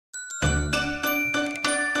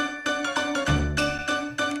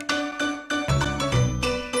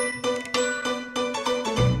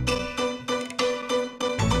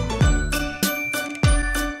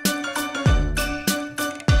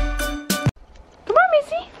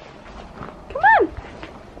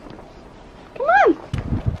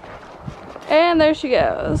And there she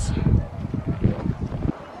goes.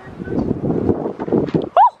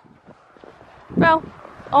 Oh! Fell.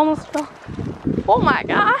 Almost fell. Oh my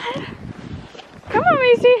god. Come on,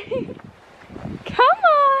 Macy. Come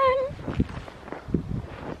on.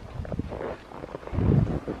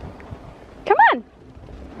 Come on.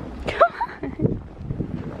 Come on.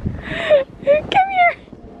 Come here.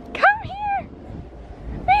 Come here.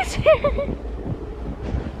 Macy.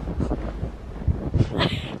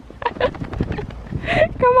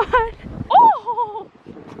 Come on. Oh!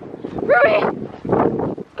 Ruby!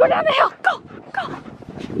 Go down the hill. Go. Go.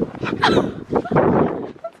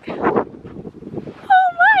 Let's go. Oh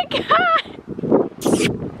my god!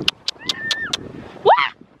 What?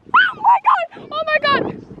 Oh my god! Oh my god!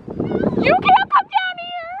 You can't come down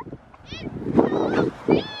here!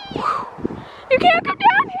 You can't come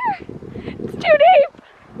down here! It's too deep!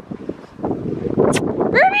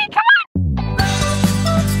 Ruby, come on!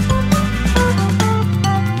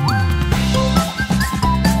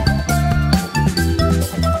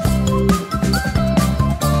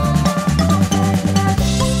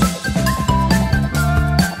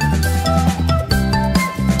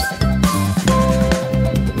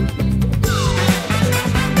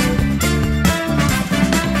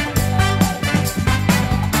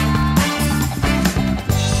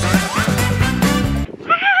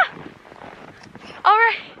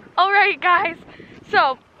 Alright guys,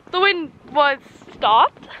 so the wind was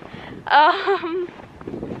stopped.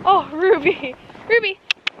 Oh, Ruby.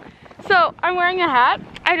 So I'm wearing a hat.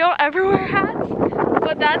 I don't ever wear hats,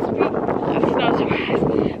 but that's no surprise.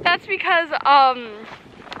 That's because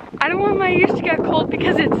I don't want my ears to get cold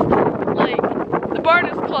because it's like the barn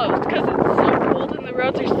is closed because it's so cold and the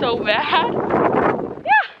roads are so bad.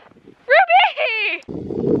 Yeah, Ruby!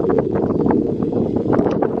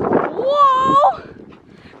 Whoa!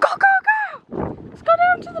 Go, go, go! Let's go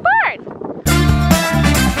down to the barn.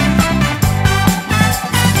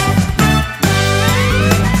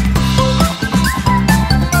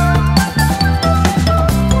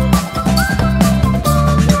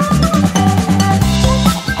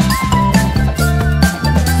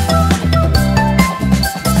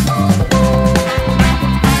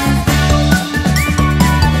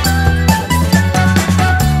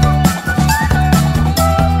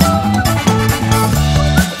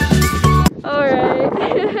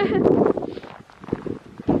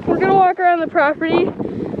 Around the property,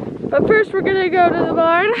 but first we're gonna go to the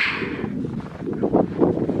barn.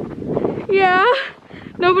 Yeah,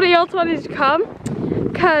 nobody else wanted to come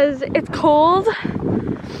because it's cold.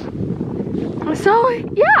 So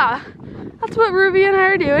yeah, that's what Ruby and I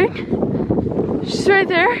are doing. She's right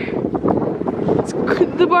there.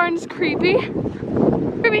 The barn's creepy.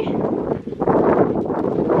 Ruby,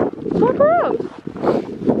 walk around.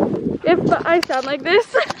 If I sound like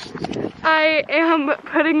this, I am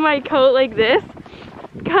putting my coat like this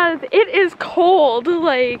because it is cold,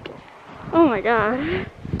 like, oh my god.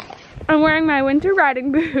 I'm wearing my winter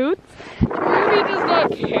riding boots. Ruby does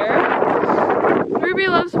not care. Ruby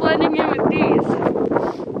loves blending in with these.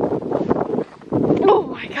 Oh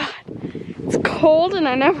my god. It's cold and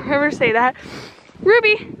I never ever say that.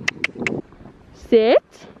 Ruby, sit,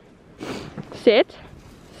 sit,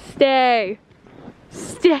 stay.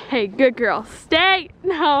 Stay, good girl, stay.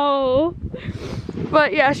 No.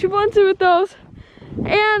 But yeah, she blends in with those.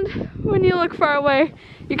 And when you look far away,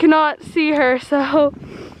 you cannot see her, so.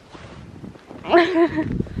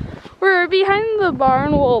 We're behind the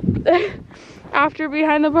barn, well, after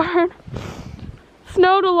behind the barn.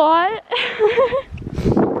 Snowed a lot.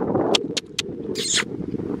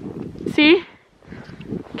 See?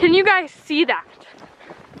 Can you guys see that?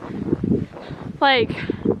 Like,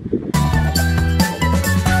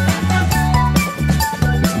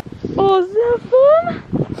 oh, is that fun?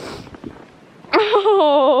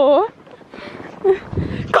 Oh. Go,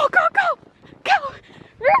 go, go! Go!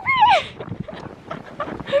 Ruby!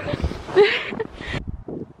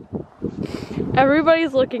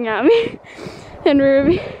 Everybody's looking at me and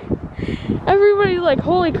Ruby. Everybody's like,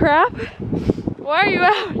 holy crap. Why are you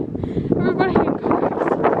out? Everybody in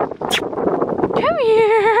cars. Come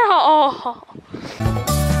here! Oh.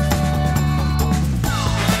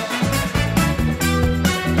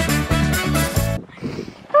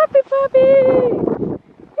 Happy puppy!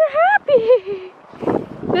 You're happy!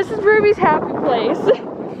 This is Ruby's happy place.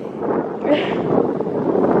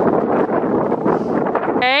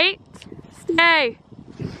 Hey, stay.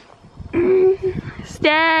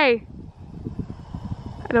 Stay.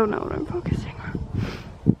 I don't know what I'm focusing on.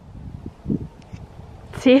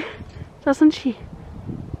 See? Doesn't she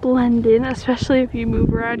blend in? Especially if you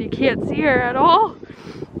move around, you can't see her at all.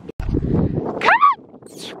 Come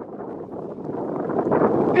on!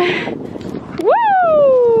 Woo!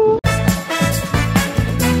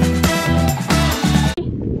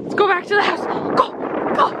 Let's go back to the house. Go,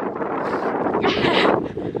 go.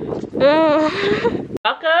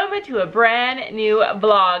 Welcome to a brand new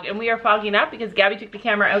vlog, and we are fogging up because Gabby took the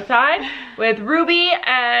camera outside with Ruby,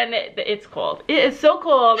 and it's cold. It is so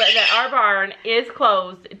cold that our barn is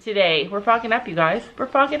closed today. We're fogging up, you guys. We're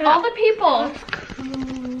fogging up. All the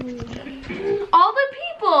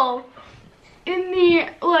people in the,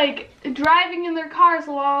 like, driving in their cars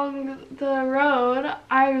along the road,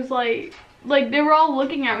 I was like they were all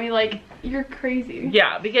looking at me like, you're crazy.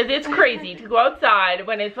 Yeah, because it's crazy to go outside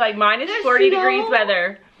when it's like minus 40 degrees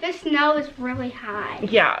weather. The snow is really high.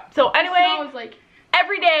 Yeah, so anyway, The snow is like,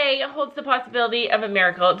 every day holds the possibility of a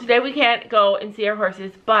miracle. Today we can't go and see our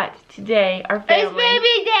horses, but today our family... It's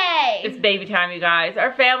baby day! It's baby time, you guys.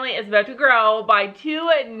 Our family is about to grow by 2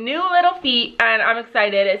 new little feet, and I'm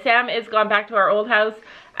excited. Sam is gone back to our old house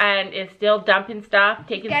and is still dumping stuff,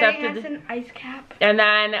 taking stuff to the... an ice cap. And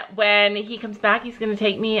then when he comes back, he's gonna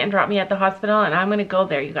take me and drop me at the hospital, and I'm gonna go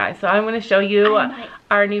there, you guys. So I'm gonna show you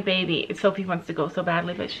our new baby. Sophie wants to go so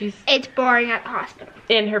badly, but she's... It's boring at the hospital.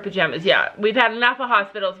 In her pajamas, yeah. We've had enough of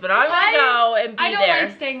hospitals, but I'm gonna go and be there. I don't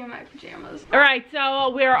like staying in my pajamas. All right,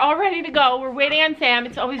 so we're all ready to go. We're waiting on Sam.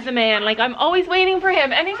 It's always the man. Like, I'm always waiting for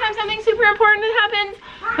him. Anytime something super important happens,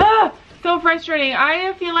 so frustrating.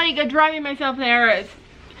 I feel like driving myself there.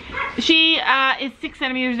 She is 6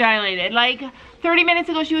 centimeters dilated. Like 30 minutes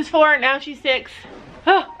ago she was 4, now she's 6.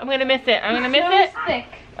 Oh, I'm gonna miss it. I'm gonna miss it. Thick.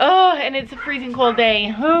 Oh, and it's a freezing cold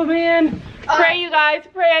day. Oh man. Pray, you guys.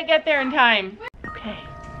 Pray I get there in time. Okay,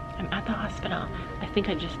 I'm at the hospital. I think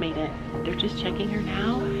I just made it. They're just checking her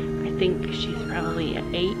now. I think she's probably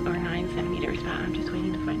 8 or 9 centimeters, but I'm just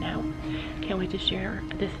waiting to find out. Can't wait to share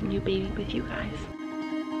this new baby with you guys.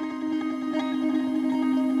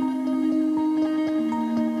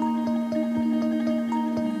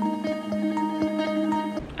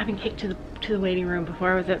 I've been kicked to the waiting room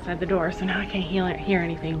before I was outside the door, so now I can't hear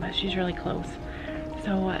anything, but she's really close.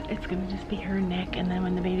 So it's gonna just be her and Nick, and then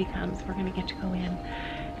when the baby comes, we're gonna get to go in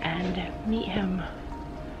and meet him.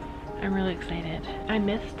 I'm really excited. I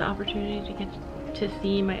missed the opportunity to get to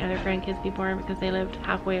see my other grandkids be born because they lived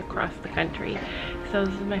halfway across the country. So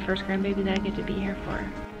this is my first grandbaby that I get to be here for.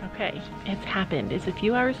 Okay, it's happened. It's a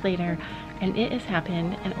few hours later, and it has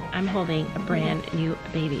happened, and I'm holding a brand new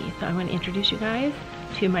baby. So I want to introduce you guys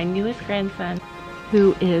to my newest grandson,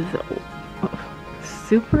 who is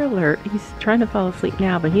super alert. He's trying to fall asleep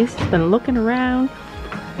now, but he's just been looking around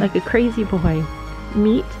like a crazy boy.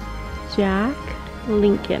 Meet Jack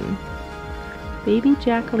Lincoln. Baby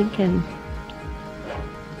Jack Lincoln.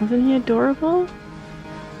 Isn't he adorable?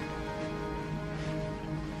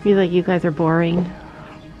 He's like, you guys are boring.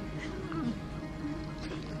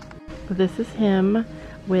 This is him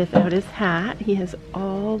without his hat. He has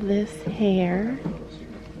all this hair.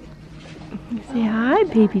 Say hi,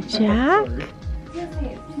 baby Jack.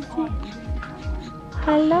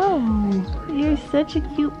 Hello. You're such a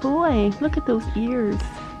cute boy. Look at those ears.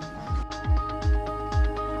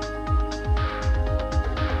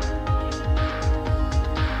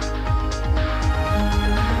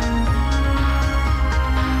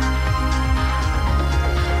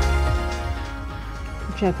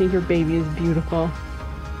 I think your baby is beautiful.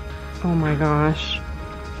 Oh my gosh.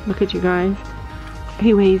 Look at you guys.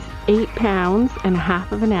 He weighs 8 pounds and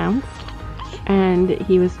 1/2 ounce, and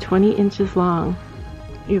he was 20 inches long.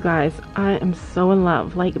 You guys, I am so in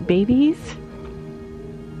love. Like, babies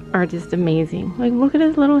are just amazing. Like, look at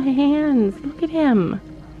his little hands. Look at him.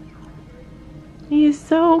 He is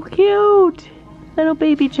so cute. Little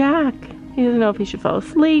baby Jack. He doesn't know if he should fall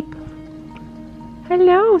asleep.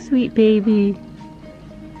 Hello, sweet baby.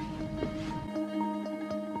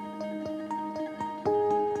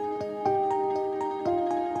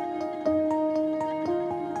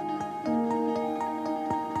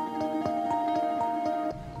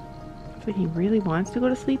 But he really wants to go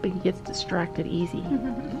to sleep, but he gets distracted easy.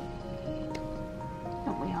 Don't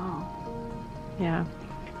we all? Yeah.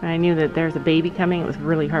 I knew that there's a baby coming. It was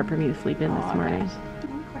really hard for me to sleep in this morning.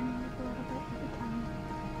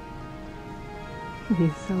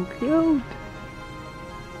 He's so cute.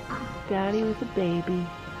 Daddy with a baby.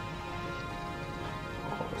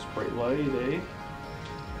 Oh, it's bright light, eh?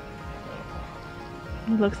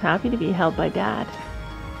 He looks happy to be held by Dad.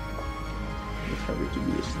 He's happy to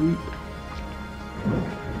be asleep.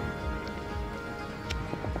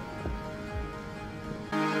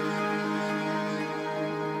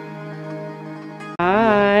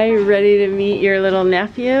 Hi, ready to meet your little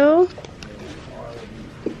nephew?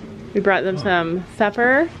 We brought them some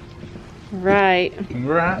supper. Right.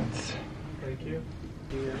 Congrats. Thank you.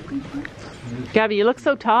 Gabby, you look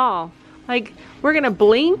so tall. Like, we're gonna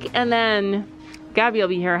blink and then Gabby will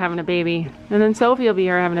be here having a baby. And then Sophie will be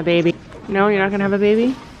here having a baby. No, you're not gonna have a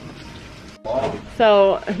baby?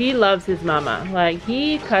 So, he loves his mama. Like,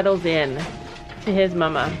 he cuddles in to his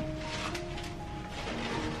mama.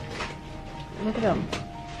 Look at him.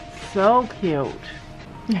 So cute.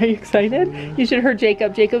 Are you excited? You should have heard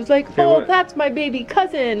Jacob. Jacob's like, Okay, oh, what? that's my baby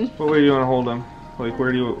cousin. What way do you want to hold him? Like,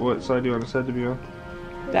 what side do you want his head to be on?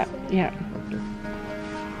 That, yeah.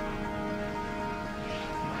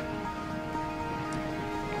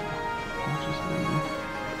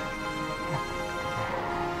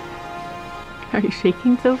 Are you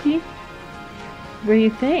shaking, Sophie? What do you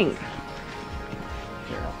think?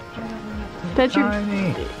 That's your...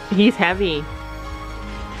 He's heavy.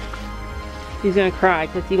 He's gonna cry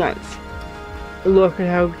because he wants... Look at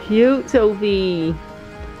how cute, Sophie.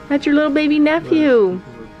 That's your little baby nephew.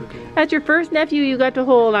 That's your first nephew you got to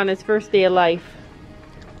hold on his first day of life.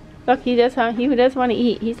 Look, he does want to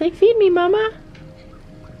eat. He's like, feed me, mama.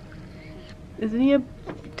 Isn't he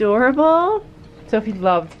adorable? Sophie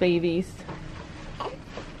loves babies.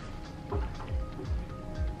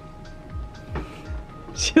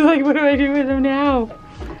 She's like, what do I do with him now?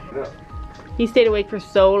 He stayed awake for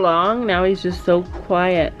so long. Now he's just so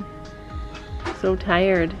quiet. So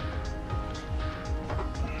tired.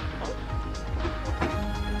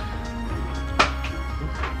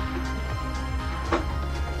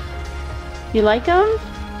 You like him?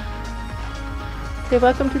 Say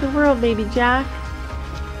welcome to the world, baby Jack.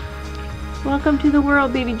 Welcome to the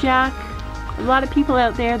world, baby Jack. A lot of people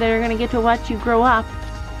out there that are gonna get to watch you grow up.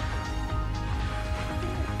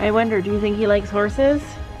 I wonder, do you think he likes horses?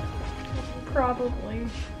 Probably.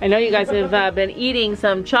 I know you guys have been eating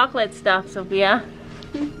some chocolate stuff, Sophia.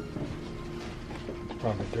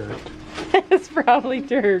 Probably dirt. It's probably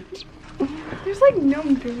dirt. There's like no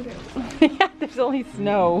dirt out. Yeah, there's only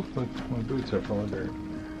snow. Look, my boots are full of dirt.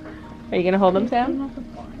 Are you gonna hold him, Sam?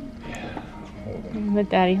 Let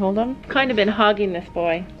Daddy hold him. Kind of been hogging this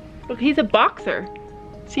boy. Look, he's a boxer.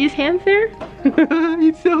 See his hands there?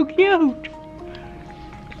 He's so cute.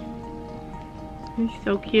 He's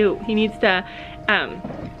so cute. He needs to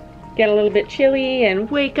get a little bit chilly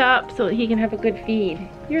and wake up so that he can have a good feed.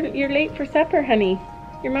 You're late for supper, honey.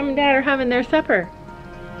 Your mom and dad are having their supper.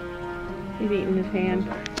 He's eating his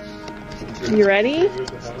hand. You ready?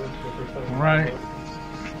 Right.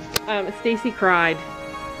 Stacy cried.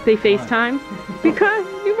 They FaceTime because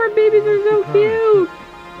newborn babies are so cute.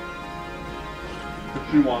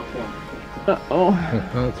 She wants one. Uh-oh.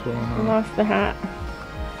 That's what I lost the hat.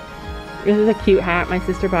 This is a cute hat. My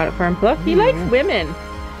sister bought it for him. Look, he likes women.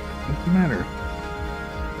 What's the matter?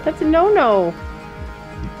 That's a no-no.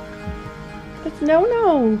 That's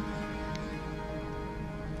no-no.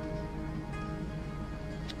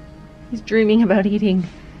 He's dreaming about eating.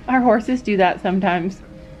 Our horses do that sometimes.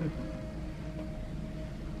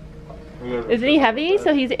 Isn't he heavy?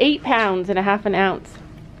 So he's 8 pounds and a half an ounce.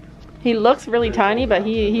 He looks really tiny, but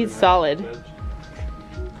he's solid. Is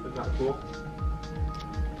that cool?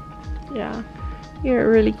 Yeah. You're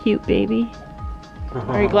a really cute baby.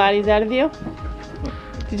 Are you glad he's out of you?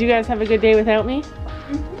 Did you guys have a good day without me?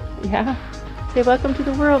 Yeah. Say welcome to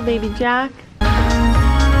the world, baby Jack.